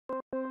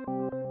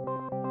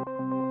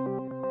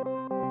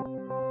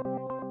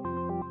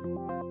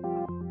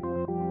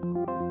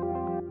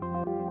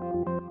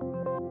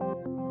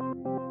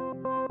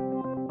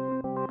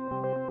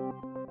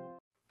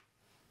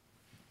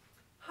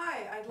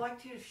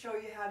show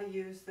you how to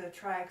use the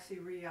Tri-Oxy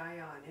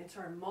RE-ION. It's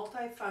our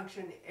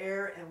multifunction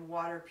air and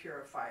water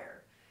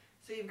purifier.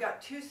 So you've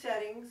got two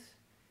settings,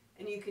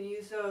 and you can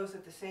use those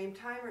at the same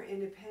time or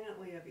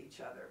independently of each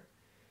other.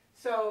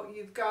 So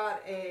you've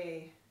got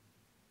a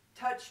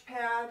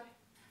touchpad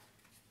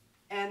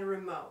and a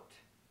remote.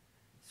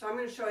 So I'm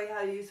going to show you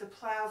how to use a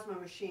plasma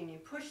machine. You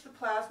push the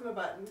plasma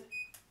button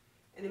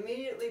and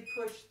immediately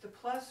push the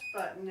plus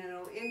button, and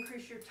it'll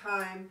increase your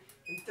time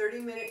in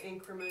 30-minute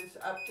increments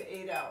up to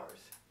 8 hours.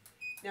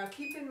 Now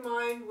keep in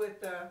mind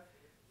with the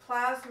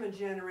plasma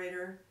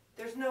generator,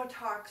 there's no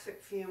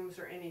toxic fumes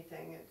or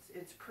anything.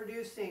 It's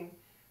producing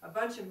a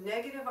bunch of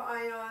negative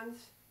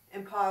ions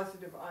and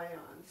positive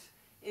ions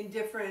in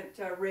different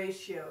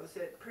ratios.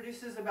 It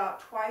produces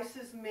about twice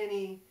as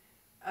many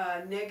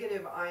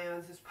negative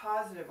ions as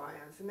positive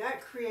ions, and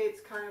that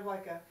creates kind of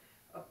like a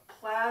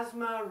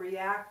plasma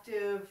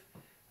reactive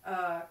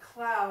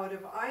cloud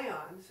of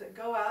ions that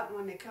go out, and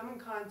when they come in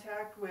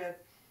contact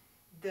with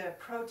the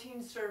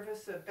protein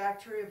surface of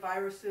bacteria,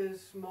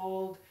 viruses,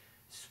 mold,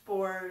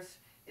 spores,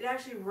 it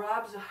actually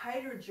robs the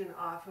hydrogen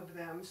off of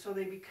them, so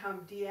they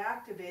become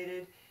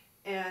deactivated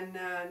and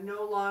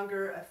no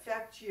longer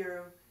affect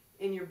you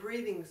in your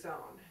breathing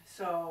zone.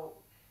 So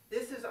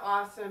this is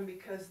awesome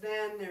because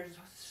then there's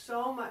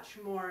so much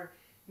more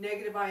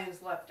negative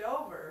ions left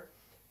over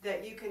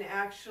that you can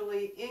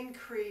actually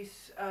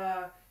increase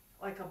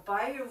like a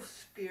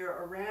biosphere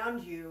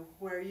around you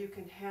where you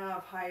can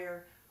have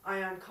higher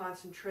ion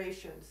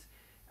concentrations.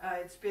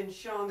 It's been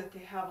shown that they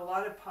have a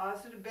lot of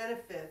positive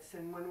benefits,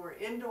 and when we're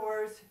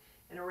indoors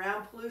and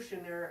around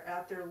pollution, they're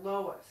at their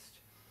lowest.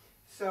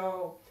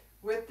 So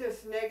with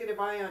this negative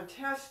ion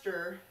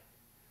tester,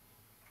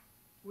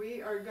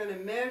 we are going to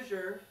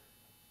measure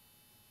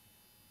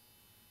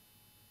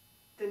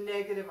the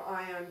negative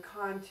ion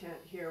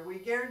content here. We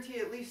guarantee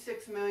at least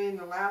 6 million.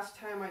 The last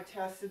time I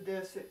tested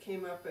this, it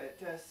came up at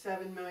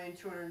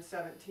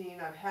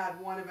 7,217,000. I've had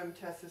one of them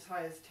test as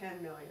high as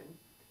 10 million.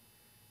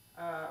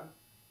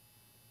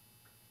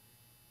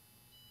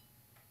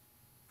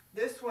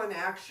 This one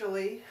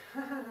actually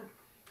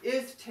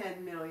is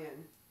 10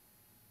 million.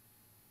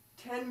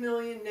 10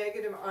 million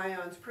negative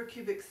ions per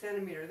cubic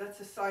centimeter. That's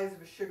the size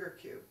of a sugar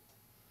cube.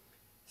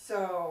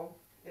 So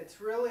it's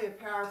really a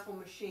powerful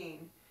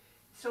machine.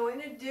 So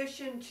in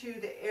addition to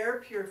the air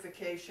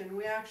purification,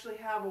 we actually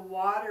have a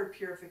water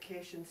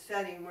purification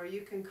setting where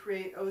you can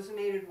create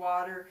ozonated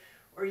water,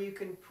 or you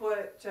can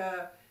put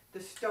the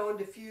stone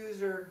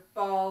diffuser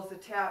balls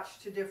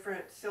attached to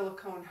different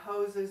silicone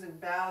hoses and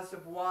baths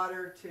of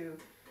water to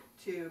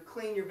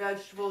clean your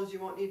vegetables. You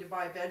won't need to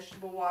buy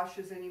vegetable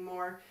washes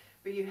anymore.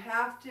 But you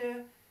have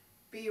to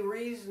be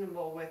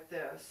reasonable with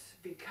this,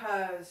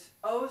 because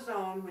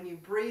ozone, when you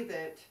breathe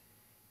it,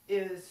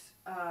 is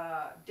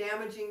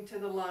damaging to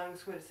the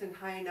lungs when it's in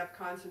high enough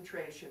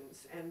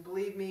concentrations. And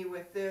believe me,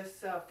 with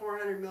this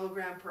 400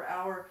 milligram per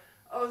hour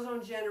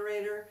ozone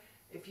generator,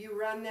 if you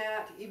run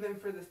that even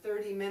for the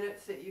 30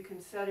 minutes that you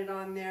can set it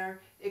on there,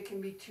 it can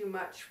be too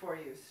much for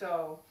you.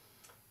 So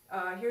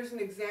here's an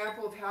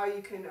example of how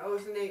you can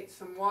ozonate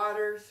some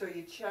water. So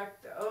you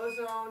check the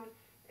ozone,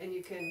 and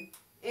you can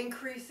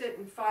increase it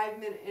in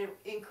 5-minute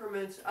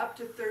increments up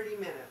to 30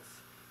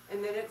 minutes.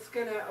 And then it's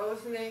going to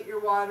ozonate your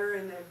water,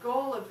 and the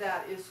goal of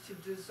that is to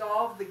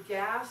dissolve the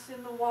gas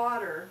in the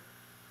water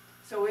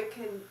so it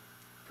can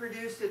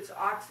produce its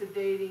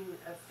oxidating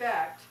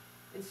effect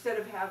instead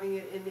of having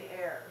it in the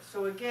air.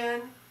 So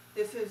again,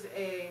 this is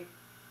a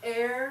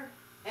air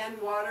and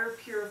water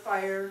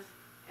purifier,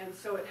 and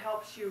so it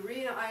helps you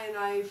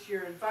re-ionize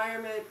your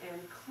environment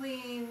and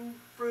clean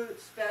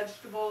fruits,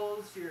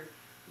 vegetables.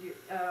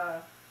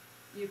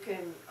 You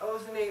can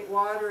ozonate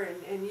water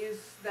and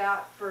use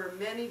that for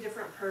many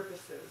different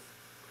purposes.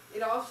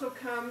 It also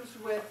comes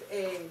with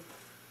a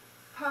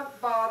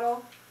pump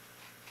bottle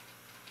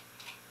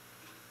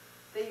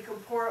that you can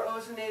pour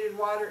ozonated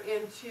water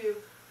into,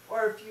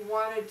 or if you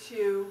wanted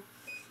to,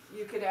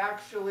 you could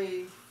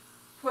actually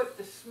put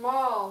the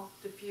small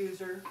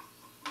diffuser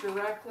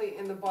directly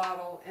in the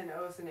bottle and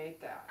ozonate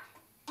that.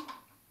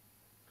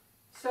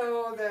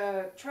 So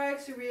the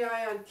Tri-Oxy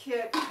RE-ION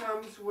kit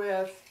comes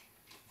with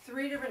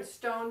 3 different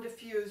stone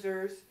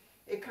diffusers.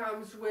 It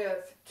comes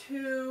with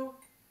 2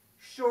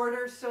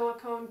 shorter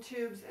silicone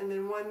tubes, and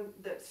then one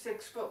that's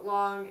 6 foot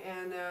long,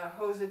 and a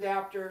hose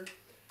adapter.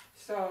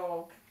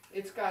 So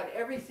it's got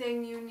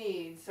everything you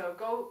need. So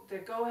go to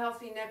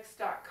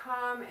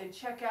GoHealthyNext.com and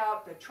check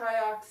out the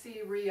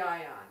Tri-Oxy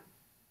RE-ION.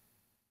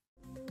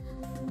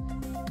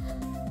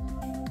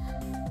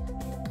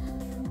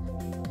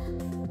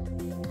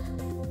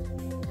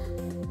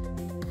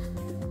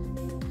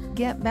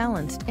 Get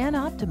balanced and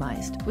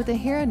optimized with a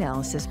hair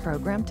analysis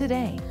program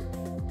today.